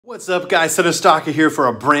What's up, guys? Cinestalker here for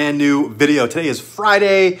a brand new video. Today is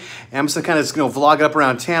Friday, and I'm just gonna vlog it up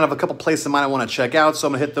around town. I have a couple places I want to check out, so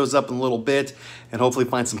I'm gonna hit those up in a little bit and hopefully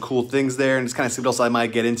find some cool things there and just kind of see what else I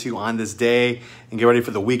might get into on this day and get ready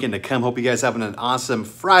for the weekend to come. Hope you guys having an awesome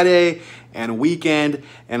Friday and weekend.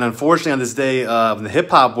 And unfortunately, on this day in the hip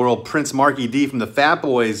hop world, Prince Marky D from the Fat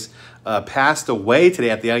Boys passed away today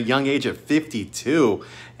at the young age of 52.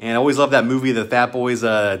 And I always love that movie, the Fat Boys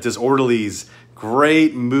Disorderlies.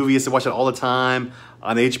 Great movie. I used to watch it all the time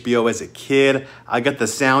on HBO as a kid. I got the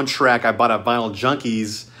soundtrack. I bought a Vinyl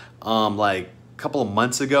Junkies like a couple of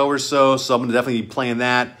months ago or so. So I'm gonna definitely be playing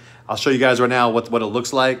that. I'll show you guys right now what it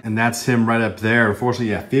looks like. And that's him right up there. Unfortunately,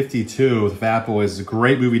 yeah, 52 with Fat Boys. A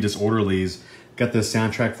great movie, Disorderlies. Got the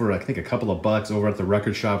soundtrack for I think a couple of bucks over at the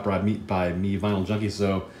record shop by me, Vinyl Junkies.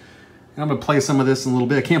 So I'm gonna play some of this in a little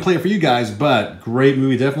bit. I can't play it for you guys, but great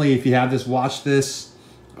movie. Definitely, if you have this, watch this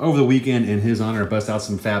over the weekend in his honor. Bust out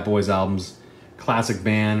some Fat Boys albums. Classic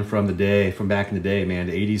band from the day, from back in the day, man.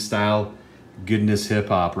 The 80s style goodness hip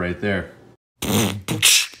hop right there.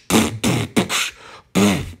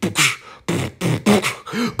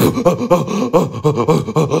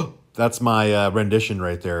 That's my rendition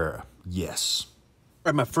right there. Yes.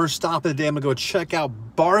 All right, my first stop of the day, I'm gonna go check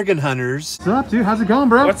out Bargain Hunters. What's up, dude? How's it going,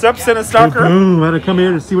 bro? What's up, Cinestalker? Boom, had to come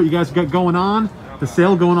here to see what you guys got going on. The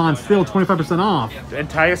sale going on still, 25% off. The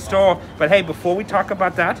entire store. But hey, before we talk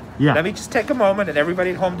about that, yeah, let me just take a moment and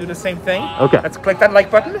everybody at home do the same thing. Okay. Let's click that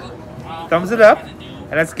like button, thumbs it up,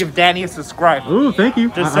 and let's give Danny a subscribe. Ooh, thank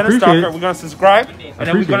you. Just I appreciate it. We're going to subscribe, and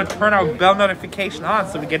then we're going to turn our bell notification on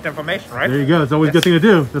so we get the information, right? There you go. It's always a good thing to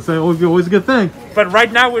do. That's always a good thing. But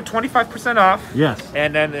right now, we're 25% off. Yes.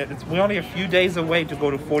 And then we're only a few days away to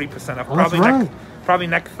go to 40% off. Oh, Probably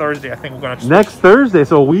next Thursday, I think we're going to switch. Next Thursday,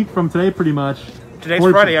 so a week from today, pretty much. Today's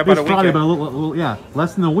Friday, about a week. Friday, but a little, yeah,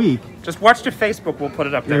 less than a week. Just watch the Facebook. We'll put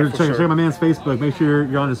it up there. Check my man's Facebook. Make sure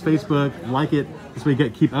you're on his Facebook. Like it. This way you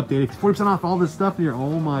keep updated. 40% off all this stuff here.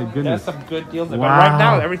 Oh my goodness. That's some good deals. Wow. But right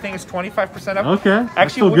now, everything is 25% off. Okay.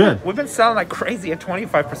 Actually, we've been selling like crazy at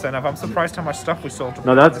 25% off. I'm surprised how much stuff we sold.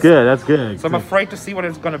 No, that's good. That's good. So I'm afraid to see what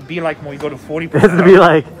it's going to be like when we go to 40%. It's to be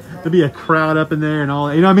like, there'll be a crowd up in there and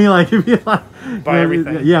all. You know what I mean? Like, it'd be like, buy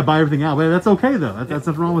everything. Yeah, buy everything out. But that's okay though. That's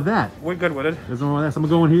nothing wrong with that. We're good with it. There's nothing wrong with that. So I'm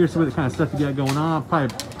gonna go in here, see what the kind of stuff you got going on. Probably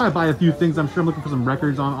buy a few things. I'm sure I'm looking for some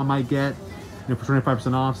records I might get. You know, for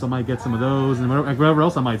 25% off, so I might get some of those, and whatever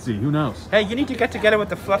else I might see. Who knows? Hey, you need to get together with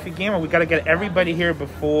the Fluffy Gamer. We got to get everybody here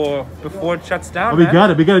before it shuts down. Oh, we got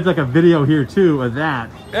to do like a video here too of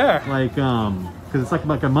that. Yeah. Like because it's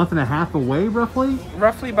like a month and a half away, roughly.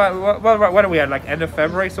 Roughly, by what are we at? Like end of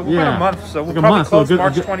February, so we're about a month. So we'll like probably close so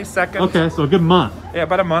March 22nd. Okay, so a good month. Yeah,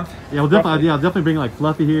 about a month. Yeah, I'll definitely bring like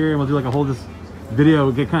Fluffy here, and we'll do like a whole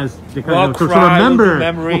video. Get kind of remember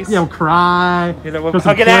memories. We'll cry. You know, we'll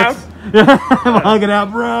hug it out. Yeah, we'll hug it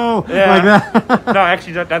out, bro. Yeah. Like that. No,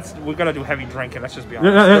 actually, we're gonna do heavy drinking. Let's just be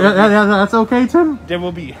honest. Yeah, that's okay, Tim. There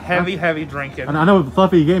will be heavy drinking. And I know with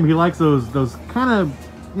Fluffy Game, he likes those kind of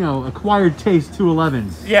acquired taste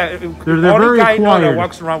 211s. Yeah, they're very guy acquired. That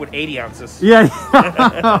walks around with 80 ounces. Yeah,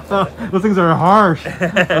 those things are harsh.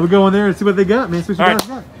 I'll go in there and see what they got, man. See what you guys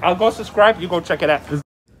got. I'll go subscribe. You go check it out. I'm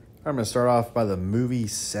gonna start off by the movie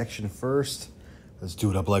section first. Let's do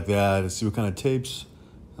it up like that. Let's see what kind of tapes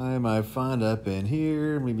I might find up in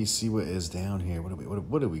here. Maybe see what is down here. What do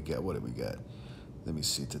we got? What do we got? Let me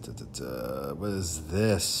see. What is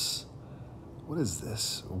this? What is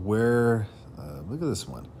this? Where? Look at this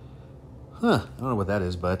one. Huh? I don't know what that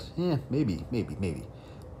is, but yeah, maybe.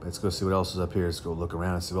 But let's go see what else is up here. Let's go look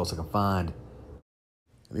around and see what else I can find.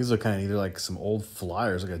 And these are kind of either like some old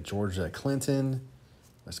flyers, like a George Clinton.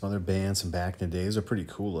 Some other bands from back in the days are pretty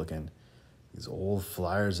cool looking. These old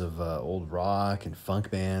flyers of old rock and funk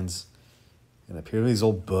bands. And up here, these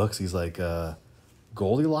old books, these like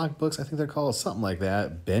Goldilocks books, I think they're called, something like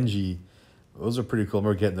that. Benji, those are pretty cool. I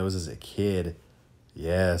remember getting those as a kid.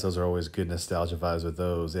 Yes, those are always good nostalgia vibes with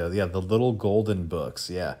those. Yeah, the little golden books.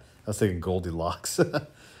 Yeah, I was thinking Goldilocks. What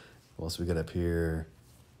else we got up here?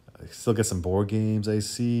 I still got some board games, I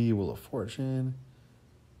see. Wheel of Fortune.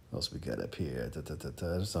 What else we got up here?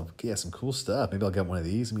 Some cool stuff. Maybe I'll get one of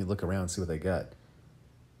these. Let me look around and see what they got.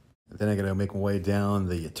 And then I gotta make my way down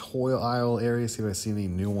the toy aisle area, see if I see any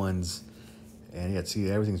new ones. And yeah,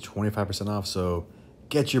 see everything's 25% off. So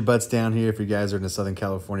get your butts down here if you guys are in the Southern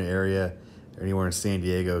California area or anywhere in San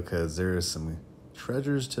Diego, because there's some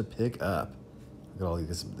treasures to pick up. Look at all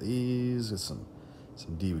these. Some of these. Get some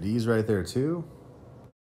DVDs right there too.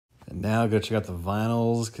 And now go check out the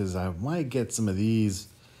vinyls, because I might get some of these.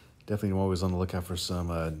 Definitely always on the lookout for some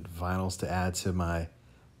vinyls to add to my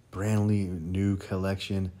brand new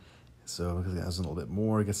collection. So that was a little bit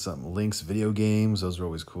more. Get some Link's video games. Those are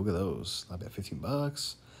always cool. Look at those. Not bad. 15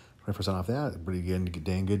 bucks. 20% off that. Pretty good,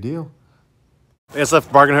 dang good deal. I guess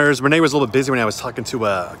left bargain hunters. Rene was a little bit busy when I was talking to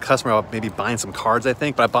a customer about maybe buying some cards, I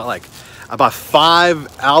think. But I bought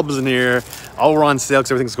 5 albums in here. All were on sale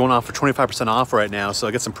because everything's going on for 25% off right now. So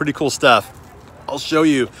I get some pretty cool stuff. I'll show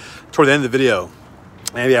you toward the end of the video.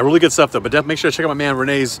 And yeah, really good stuff though. But definitely make sure to check out my man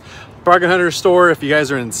Rene's Bargain Hunter store. If you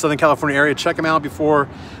guys are in Southern California area, check them out before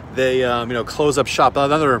they close up shop.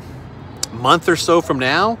 Another month or so from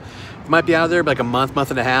now, you might be out of there, like a month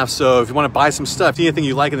and a half. So if you want to buy some stuff, anything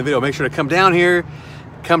you like in the video, make sure to come down here,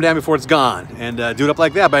 come down before it's gone, and do it up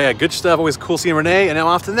like that. But yeah, good stuff. Always cool seeing Rene. And now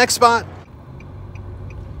off to the next spot.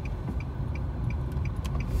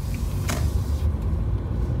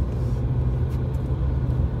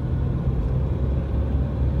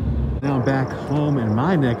 Now I'm back home in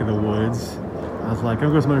my neck of the woods. I was like,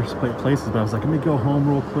 I'm gonna go to some other places, but I was like, let me go home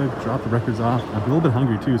real quick, drop the records off. I'm a little bit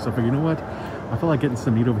hungry too, so I figured, you know what? I feel like getting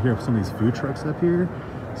some meat over here with some of these food trucks up here.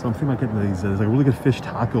 So I'm thinking about getting these, there's like a really good fish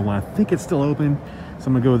taco one. I think it's still open, so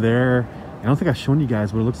I'm gonna go there. And I don't think I've shown you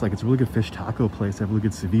guys what it looks like. It's a really good fish taco place. They have really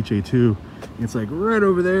good ceviche too. And it's like right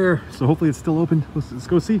over there. So hopefully it's still open. Let's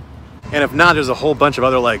go see. And if not, there's a whole bunch of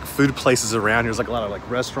other like food places around. There's like a lot of like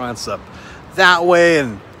restaurants up that way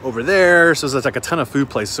and over there. So there's like a ton of food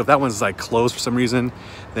places. So if that one's like closed for some reason,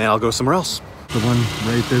 then I'll go somewhere else. The one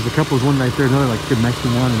right there's a couple. There's one right there, another like good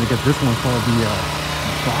Mexican one, and they got this one called the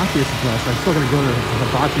Bacchus Plus. I'm still gonna go to the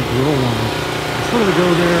Bacchus Grill one. I'm still gonna go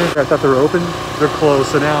there. I thought they were open. They're closed.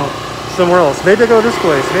 So now somewhere else. Maybe I go this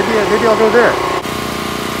place. Maybe I'll go there.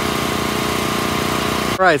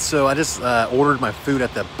 All right, so I just ordered my food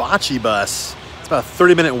at the Bocce Bus. It's about a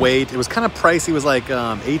 30-minute wait. It was kind of pricey. It was like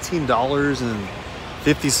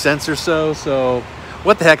 $18.50 or so. So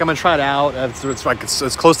what the heck? I'm gonna try it out.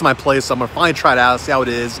 It's close to my place, so I'm gonna finally try it out, see how it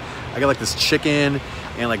is. I got like this chicken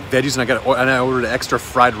and like veggies, and I ordered extra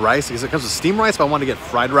fried rice because it comes with steamed rice, but I wanted to get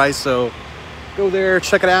fried rice. So go there,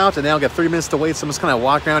 check it out, and then I'll get 30 minutes to wait. So I'm just kind of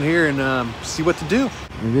walk around here and see what to do.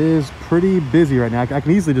 It is pretty busy right now. I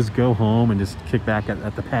can easily just go home and just kick back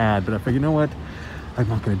at the pad, but I figured, you know what? I'm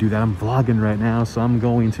not going to do that. I'm vlogging right now, so I'm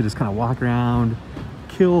going to just kind of walk around,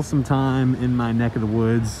 kill some time in my neck of the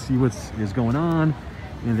woods, see what is going on,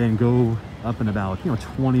 and then go up in about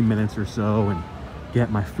 20 minutes or so and get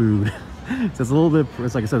my food. So it's a little bit,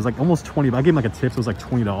 it's like I said, it's like almost 20, but I gave him like a tip, so it was like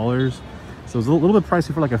 $20. So it was a little bit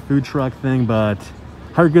pricey for like a food truck thing, but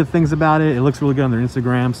I heard good things about it. It looks really good on their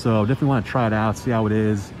Instagram, so definitely want to try it out, see how it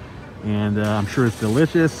is. And I'm sure it's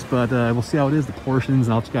delicious, but we'll see how it is, the portions,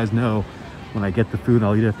 and I'll let you guys know when I get the food.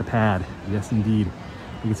 I'll eat it at the pad. Yes, indeed.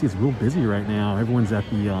 You can see it's real busy right now. Everyone's at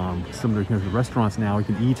the some of the restaurants now. You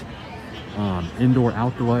can eat indoor,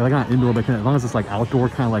 outdoor, like not indoor, but as long as it's like outdoor,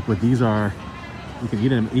 kind of like what these are, you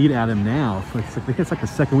can eat at them now. I think it's like the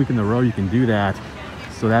second week in a row you can do that.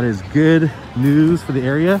 So that is good news for the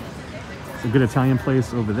area. It's a good Italian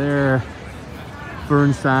place over there,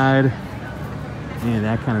 Burnside, and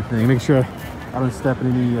that kind of thing. Make sure I don't step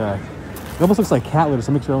in any, it almost looks like cat litter,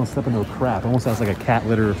 so make sure I don't step in no crap. It almost has like a cat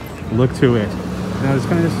litter look to it. Now just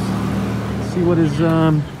kind of see what is,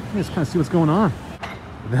 just kind of see what's going on.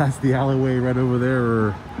 That's the alleyway right over there. Or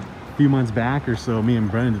a few months back or so, me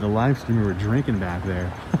and Brennan did a live stream. We were drinking back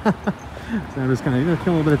there. So I'm just kind of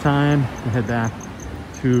kill a little bit of time and head back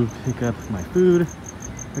to pick up my food.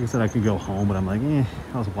 Like I said, I could go home, but I'm like,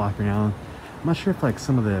 I was walking around. I'm not sure if like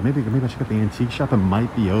some of the, maybe I should get the antique shop. It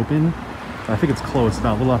might be open. But I think it's closed. It's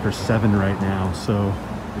about a little after 7 right now, so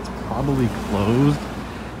it's probably closed.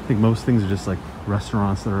 I think most things are just like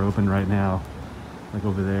restaurants that are open right now, like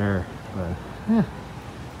over there. But yeah,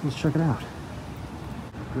 let's check it out.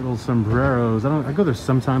 Good old sombreros. I go there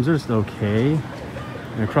sometimes. They're just okay.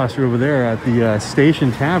 And across here over there at the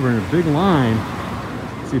Station Tavern, a big line.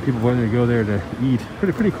 See people wanting to go there to eat.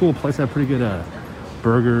 Pretty cool place. They have pretty good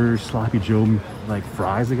burgers, sloppy Joe like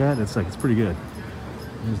fries they got. It's pretty good.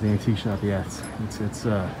 There's the antique shop. Yeah, it's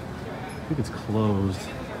I think it's closed.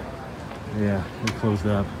 Yeah, it closed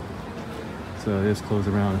up. So it is closed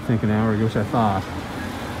around, I think, an hour ago, which I thought.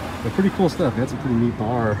 But pretty cool stuff. That's a pretty neat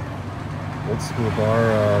bar. Old school bar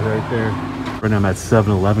right there. Right now I'm at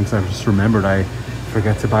 7-Eleven because I just remembered I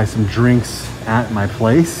forgot to buy some drinks at my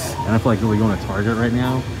place. And I feel like really going to Target right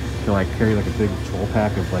now to like carry like a big 12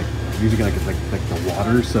 pack of like, usually like the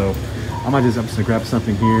water. So I'm just gonna grab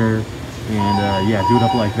something here and yeah, do it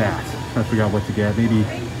up like that. Trying to figure out what to get. Maybe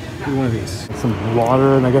one of these. Some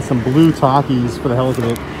water, and I got some blue Takis for the hell of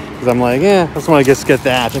it. Because I'm like, I just want to get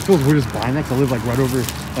that. It feels weird just buying that because I live like right over,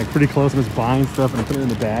 like pretty close, and just buying stuff and I put it in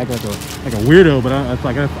the bag like a weirdo. But I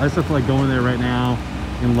just feel like going there right now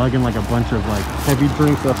and lugging like a bunch of like heavy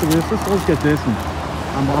drinks up to this. Let's get this, and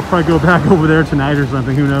I'll probably go back over there tonight or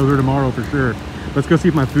something. Who knows, or tomorrow for sure. Let's go see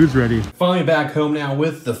if my food's ready. Finally back home now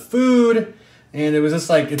with the food, and it was just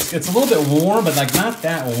like it's a little bit warm, but like not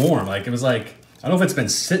that warm. Like it was like, I don't know if it's been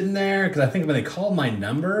sitting there, because I think when they called my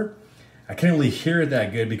number, I couldn't really hear it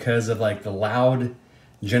that good because of like the loud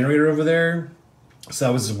generator over there. So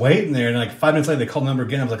I was waiting there, and like 5 minutes later they called the number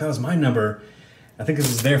again. I was like, oh, it's my number. I think this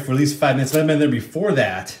was there for at least 5 minutes. It might have been there before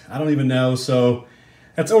that. I don't even know. So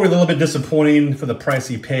that's always a little bit disappointing for the price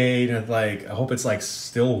he paid. And like, I hope it's like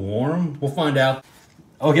still warm. We'll find out.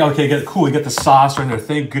 Okay, cool. We get the sauce right there.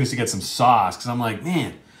 Thank goodness you get some sauce, because I'm like,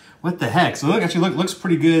 man, what the heck? So look, actually looks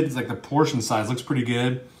pretty good. It's like the portion size looks pretty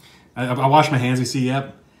good. I washed my hands. You see,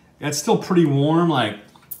 yep. It's still pretty warm. Like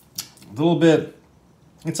a little bit.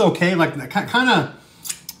 It's okay. Like kind of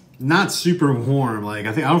not super warm. Like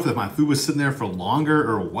I don't know if my food was sitting there for longer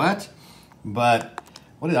or what, but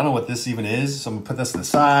I don't know what this even is. So I'm gonna put this to the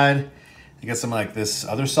side. I get some like this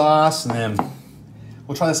other sauce, and then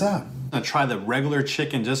we'll try this out. I'm gonna try the regular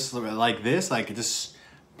chicken just like this, like just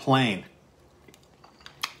plain.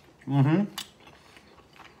 Okay.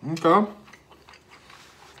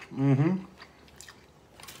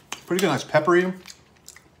 Pretty good, nice peppery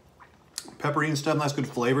and stuff, nice good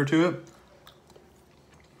flavor to it.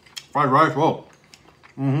 Fried rice, whoa.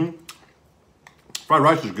 Fried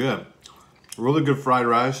rice is good. Really good fried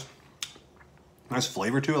rice. Nice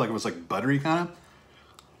flavor to it, like it was like buttery kind of.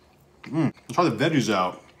 Let's try the veggies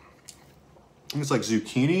out. I think it's like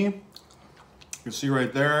zucchini. You can see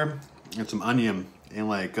right there. And some onion and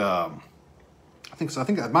like I think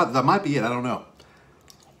that might be it. I don't know.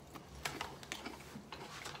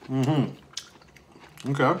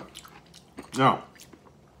 Okay. Yeah,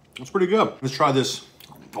 that's pretty good. Let's try this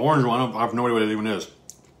orange one. I have no idea what it even is.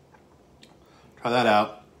 Try that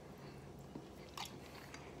out.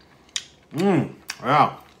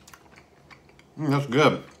 Yeah. That's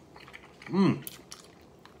good.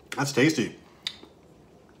 That's tasty.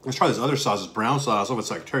 Let's try this other sauce, this brown sauce. I don't know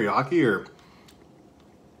if it's like teriyaki or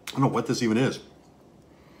I don't know what this even is.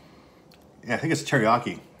 Yeah, I think it's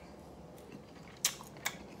teriyaki.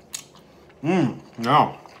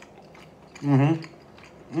 No.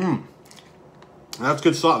 That's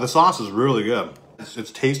good sauce. The sauce is really good.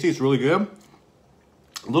 It's tasty. It's really good.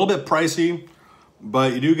 A little bit pricey,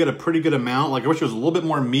 but you do get a pretty good amount. Like I wish there was a little bit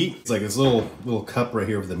more meat. It's like this little cup right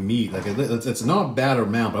here of the meat. Like it's not a bad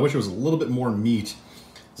amount, but I wish there was a little bit more meat.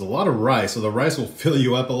 There's a lot of rice, so the rice will fill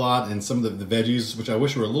you up a lot, and some of the veggies, which I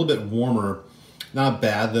wish were a little bit warmer. Not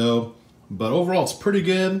bad though, but overall it's pretty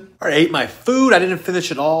good. All right, I ate my food. I didn't finish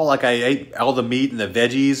it all. Like I ate all the meat and the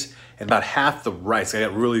veggies and about half the rice. I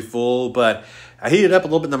got really full, but I heated it up a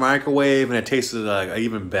little bit in the microwave, and it tasted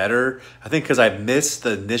even better. I think because I missed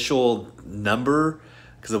the initial number,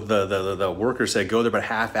 because the worker said go there about a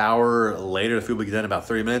half hour later. The food would be done in about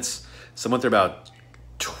 30 minutes. So I went there about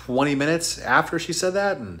 20 minutes after she said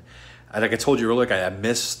that, and like I told you earlier, I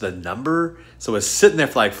missed the number, so it was sitting there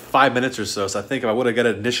for like 5 minutes or so. So I think if I would have got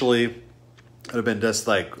it initially, it would have been just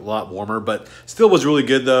like a lot warmer, but still was really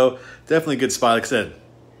good though. Definitely a good spot. Like I said,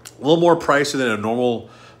 a little more pricey than a normal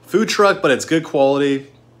food truck, but it's good quality.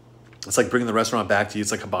 It's like bringing the restaurant back to you.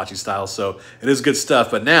 It's like hibachi style, so it is good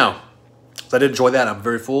stuff. But now, so I did enjoy that. I'm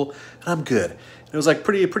very full, and I'm good. It was like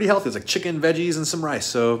pretty healthy. It was like chicken, veggies, and some rice,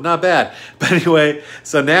 so not bad. But anyway,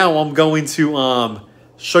 so now I'm going to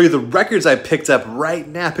show you the records I picked up right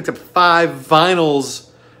now. I picked up 5 vinyls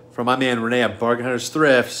from my man Rene at Bargain Hunters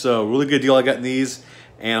Thrift. So really good deal I got in these,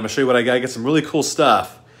 and I'm gonna show you what I got. I got some really cool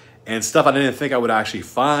stuff, and stuff I didn't think I would actually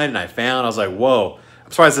find, and I found. I was like, whoa.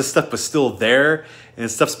 I'm surprised this stuff was still there,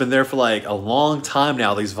 and stuff's been there for like a long time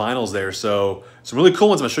now, these vinyls there. So some really cool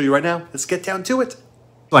ones I'm gonna show you right now. Let's get down to it.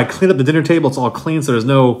 So I cleaned up the dinner table. It's all clean, so there's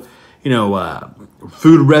no,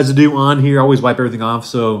 food residue on here. I always wipe everything off.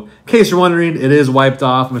 So in case you're wondering, it is wiped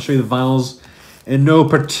off. I'm gonna show you the vinyls in no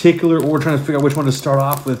particular order, trying to figure out which one to start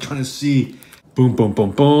off with, trying to see. Boom, boom,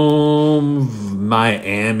 boom, boom.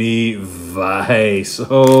 Miami Vice.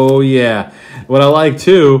 Oh yeah. What I like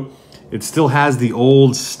too, it still has the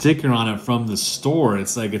old sticker on it from the store.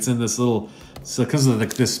 It's like it's in this little, so because of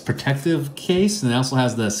this protective case, and it also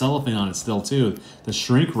has the cellophane on it still too, the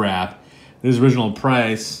shrink wrap. This original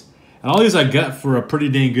price, and all these I got for a pretty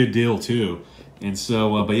dang good deal too. And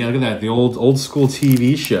so, but yeah, look at that, the old school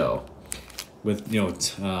TV show with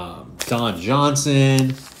Don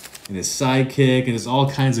Johnson and his sidekick, and it's all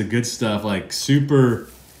kinds of good stuff, like super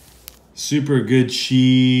good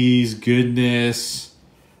cheese goodness.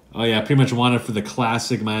 Oh yeah, I pretty much wanted for the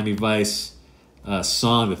classic Miami Vice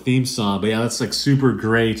song, the theme song. But yeah, that's like super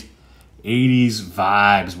great 80s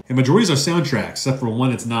vibes. The majority are soundtracks, except for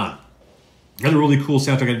one it's not. Another really cool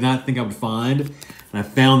soundtrack I did not think I would find, and I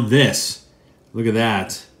found this. Look at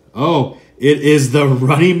that. Oh, it is the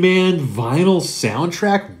Running Man vinyl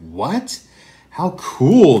soundtrack. What? How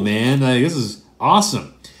cool, man. Like, this is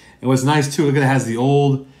awesome. And what's nice too, look at it, has the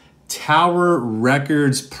old Tower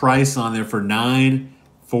Records price on there for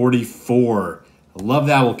 $9.44. I love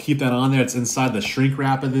that. We'll keep that on there. It's inside the shrink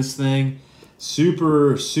wrap of this thing.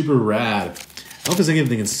 Super, super rad. I don't know if there's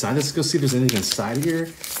anything inside. Let's go see if there's anything inside here.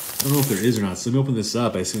 I don't know if there is or not. So let me open this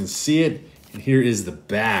up. I can see it. And here is the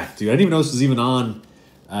back. Dude, I didn't even know this was even on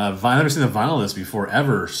vinyl. I've never seen the vinyl of this before,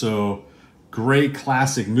 ever. So, great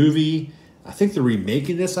classic movie. I think they're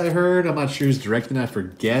remaking this, I heard. I'm not sure who's directing it. I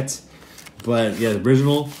forget. But, yeah, the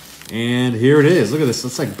original. And here it is. Look at this.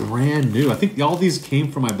 It's like brand new. I think all these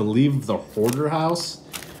came from, I believe, the Hoarder House.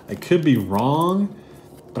 I could be wrong,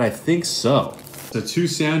 but I think so. The two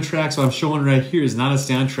soundtracks I'm showing right here is not a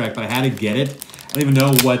soundtrack, but I had to get it. I don't even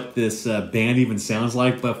know what this band even sounds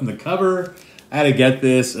like, but from the cover, I had to get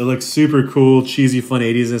this. It looks super cool, cheesy, fun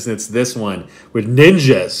 80s. It's this one with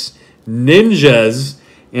ninjas. Ninjas,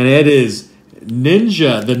 and it is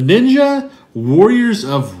Ninja. The Ninja Warriors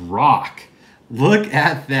of Rock. Look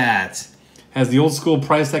at that. Has the old school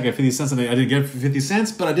price tag at 50 cents, and I didn't get it for 50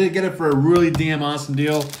 cents, but I did get it for a really damn awesome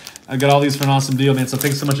deal. I got all these for an awesome deal, man. So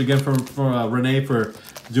thanks so much again for Rene for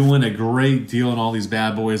doing a great deal on all these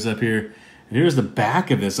bad boys up here. And here's the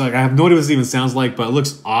back of this. Like, I have no idea what this even sounds like, but it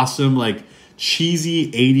looks awesome. Like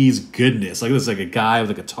cheesy 80s goodness. Like this, like a guy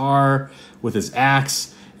with a guitar with his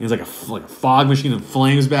axe. And he's like a fog machine and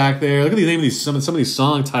flames back there. Look at the name of these some of these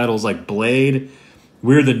song titles, like Blade,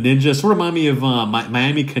 We're the Ninja. Sort of remind me of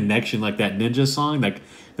Miami Connection, like that Ninja song, like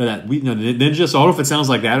Ninja. So I don't know if it sounds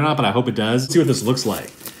like that or not, but I hope it does. Let's see what this looks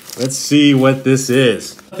like. Let's see what this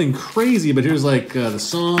is. Nothing crazy, but here's like the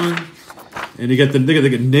song. And you get the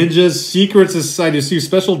Ninja's Secret Society. You see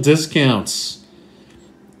special discounts.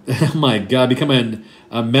 Oh my God, become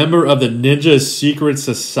a member of the Ninja Secret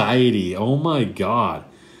Society. Oh my God.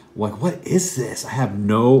 Like, what is this? I have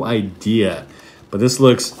no idea. But this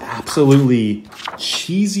looks absolutely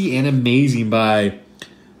cheesy and amazing by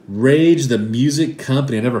Rage the Music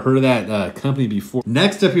Company. I never heard of that company before.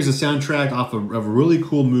 Next up, here's a soundtrack off of a really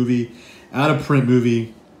cool movie, out-of-print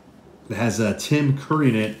movie that has Tim Curry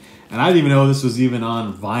in it. And I didn't even know this was even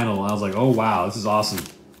on vinyl. I was like, oh, wow, this is awesome.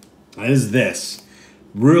 What is this?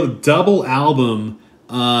 Real double album,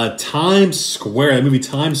 Times Square. That movie,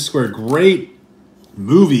 Times Square. Great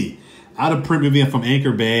movie. Out-of-print movie from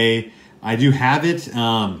Anchor Bay. I do have it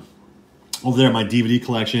over there in my DVD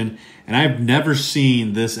collection. And I've never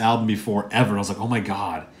seen this album before, ever. And I was like, oh, my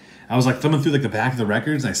God. I was like thumbing through like the back of the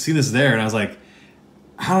records. And I see this there. And I was like,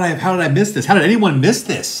 how did I miss this? How did anyone miss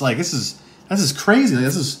this? Like, this is crazy.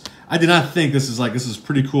 Like, I did not think this is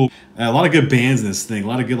pretty cool. A lot of good bands in this thing. A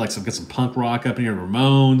lot of good, like, got some punk rock up in here.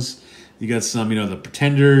 Ramones. You got some, the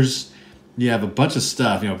Pretenders. You have a bunch of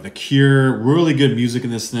stuff. The Cure. Really good music in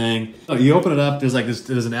this thing. So you open it up. There's like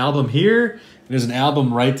there's an album here. And there's an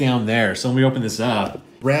album right down there. So when we open this up,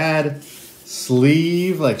 rad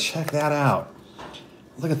sleeve. Like, check that out.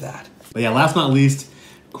 Look at that. But yeah, last but not least,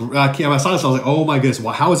 I saw this. I was like, oh my goodness.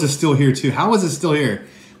 Well, how is this still here too? How is this still here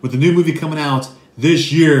with the new movie coming out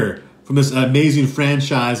this year from this amazing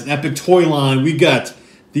franchise, epic toy line? We got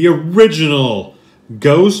the original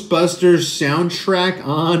Ghostbusters soundtrack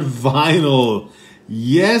on vinyl.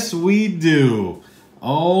 Yes, we do.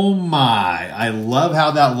 Oh my. I love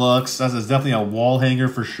how that looks. That's definitely a wall hanger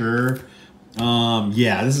for sure.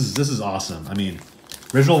 Yeah, this is awesome. I mean,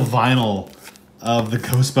 original vinyl of the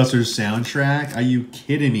Ghostbusters soundtrack. Are you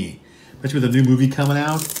kidding me? Especially with the new movie coming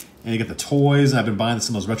out. And you get the toys. I've been buying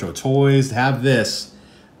some of those retro toys. To have this,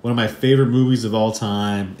 one of my favorite movies of all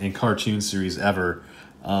time and cartoon series ever.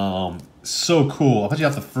 So cool. I'll put you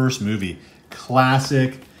off the first movie.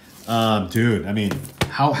 Classic. Dude, I mean,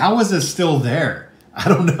 how is this still there? I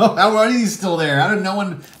don't know. How are these still there? How did no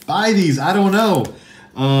one buy these? I don't know.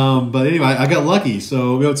 But anyway, I got lucky.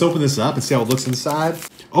 So let's open this up and see how it looks inside.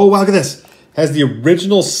 Oh, wow, look at this. Has the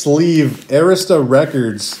original sleeve, Arista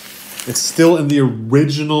Records. It's still in the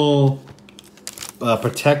original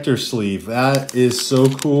protector sleeve. That is so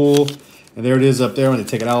cool. And there it is up there. I'm going to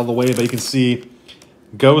take it out of the way, but you can see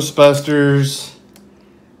Ghostbusters,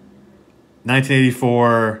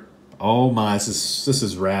 1984. Oh my, this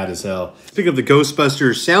is rad as hell. Speaking of the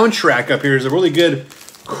Ghostbusters soundtrack up here, is a really good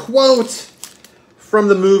quote from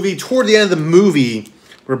the movie, toward the end of the movie,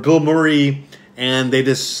 where Bill Murray and they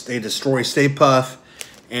destroy Stay Puft,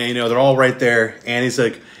 and they're all right there, and he's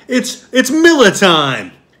like, It's Miller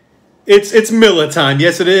time. It's Miller time.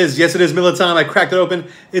 Yes, it is. Yes, it is Miller time. I cracked it open.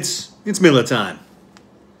 It's It's Miller time.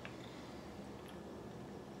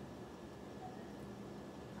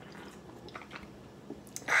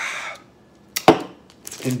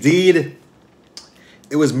 Indeed,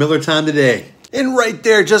 it was Miller time today. And right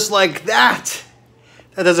there, just like that,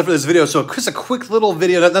 that does it for this video. So just a quick little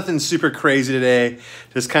video, nothing super crazy today.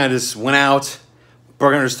 Just kind of just went out,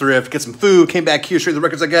 Burger's Thrift, get some food, came back here, showed you the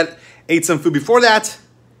records I got, ate some food before that,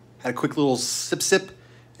 had a quick little sip,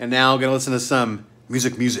 and now gonna listen to some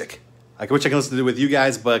music. I wish I could listen to it with you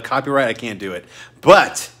guys, but copyright, I can't do it.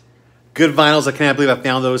 But good vinyls, I can't believe I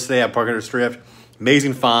found those today at Burger's Thrift.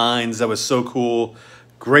 Amazing finds, that was so cool.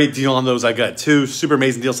 Great deal on those. I got two super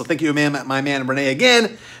amazing deals. So thank you, man, my man Rene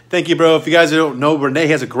again. Thank you, bro. If you guys don't know, Rene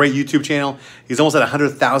has a great YouTube channel. He's almost at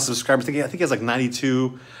 100,000 subscribers. I think he has like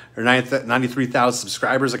 92 or 93,000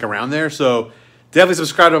 subscribers, like around there. So definitely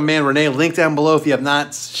subscribe to my man Rene. Link down below if you have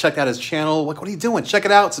not checked out his channel. What are you doing? Check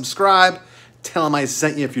it out. Subscribe. Tell him I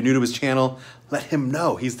sent you if you're new to his channel. Let him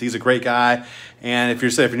know. He's a great guy. And if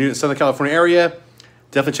you're new to the Southern California area,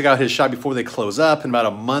 definitely check out his shop before they close up in about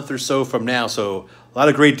a month or so from now. So a lot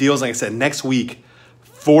of great deals. Like I said, next week,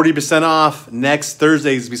 40% off. Next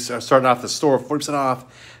Thursdays, we start starting off the store, 40% off.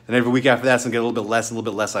 And every week after that, it's going to get a little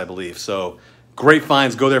bit less, I believe. So great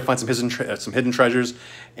finds. Go there, find some hidden treasures.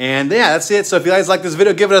 And yeah, that's it. So if you guys like this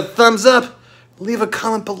video, give it a thumbs up. Leave a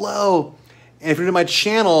comment below. And if you're new to my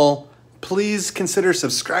channel, please consider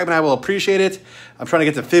subscribing. I will appreciate it. I'm trying to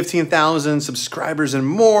get to 15,000 subscribers and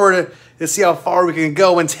more to see how far we can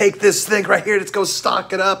go and take this thing right here. Let's go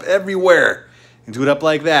stock it up everywhere and do it up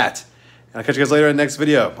like that. And I'll catch you guys later in the next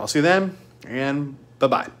video. I'll see you then, and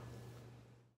bye-bye.